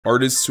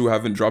Artists who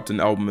haven't dropped an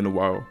album in a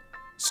while.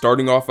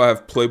 Starting off, I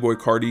have Playboi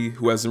Carti,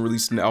 who hasn't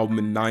released an album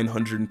in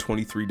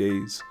 923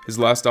 days. His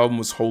last album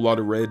was Whole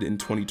Lotta Red in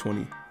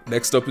 2020.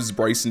 Next up is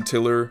Bryson,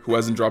 who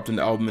hasn't dropped an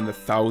album in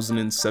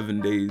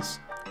 1,007 days.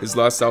 His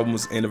last album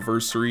was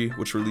Anniversary,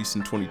 which released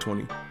in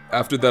 2020.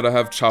 After that, I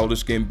have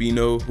Childish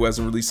Gambino, who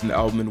hasn't released an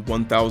album in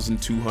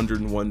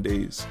 1,201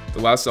 days.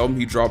 The last album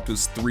he dropped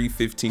was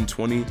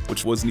 3/15/20,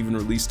 which wasn't even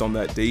released on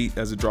that date,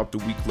 as it dropped a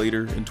week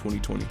later in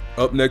 2020.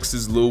 Up next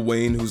is Lil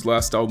Wayne, whose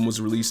last album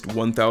was released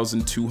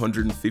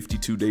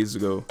 1,252 days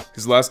ago.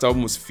 His last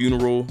album was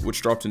Funeral,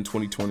 which dropped in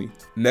 2020.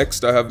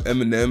 Next, I have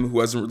Eminem, who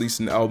hasn't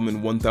released an album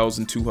in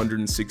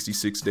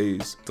 1,266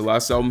 days. The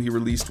last album he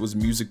released was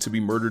Music to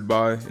Be Murdered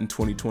By in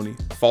 2020.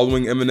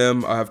 Following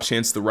Eminem, I have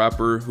Chance the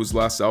Rapper, whose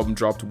last album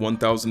dropped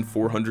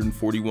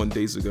 1,441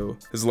 days ago.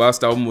 His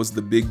last album was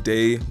The Big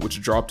Day, which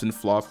dropped and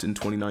flopped in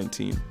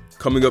 2019.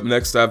 Coming up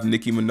next, I have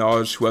Nicki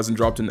Minaj, who hasn't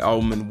dropped an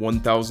album in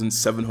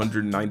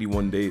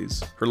 1,791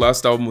 days. Her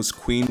last album was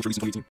Queen, released in 2018.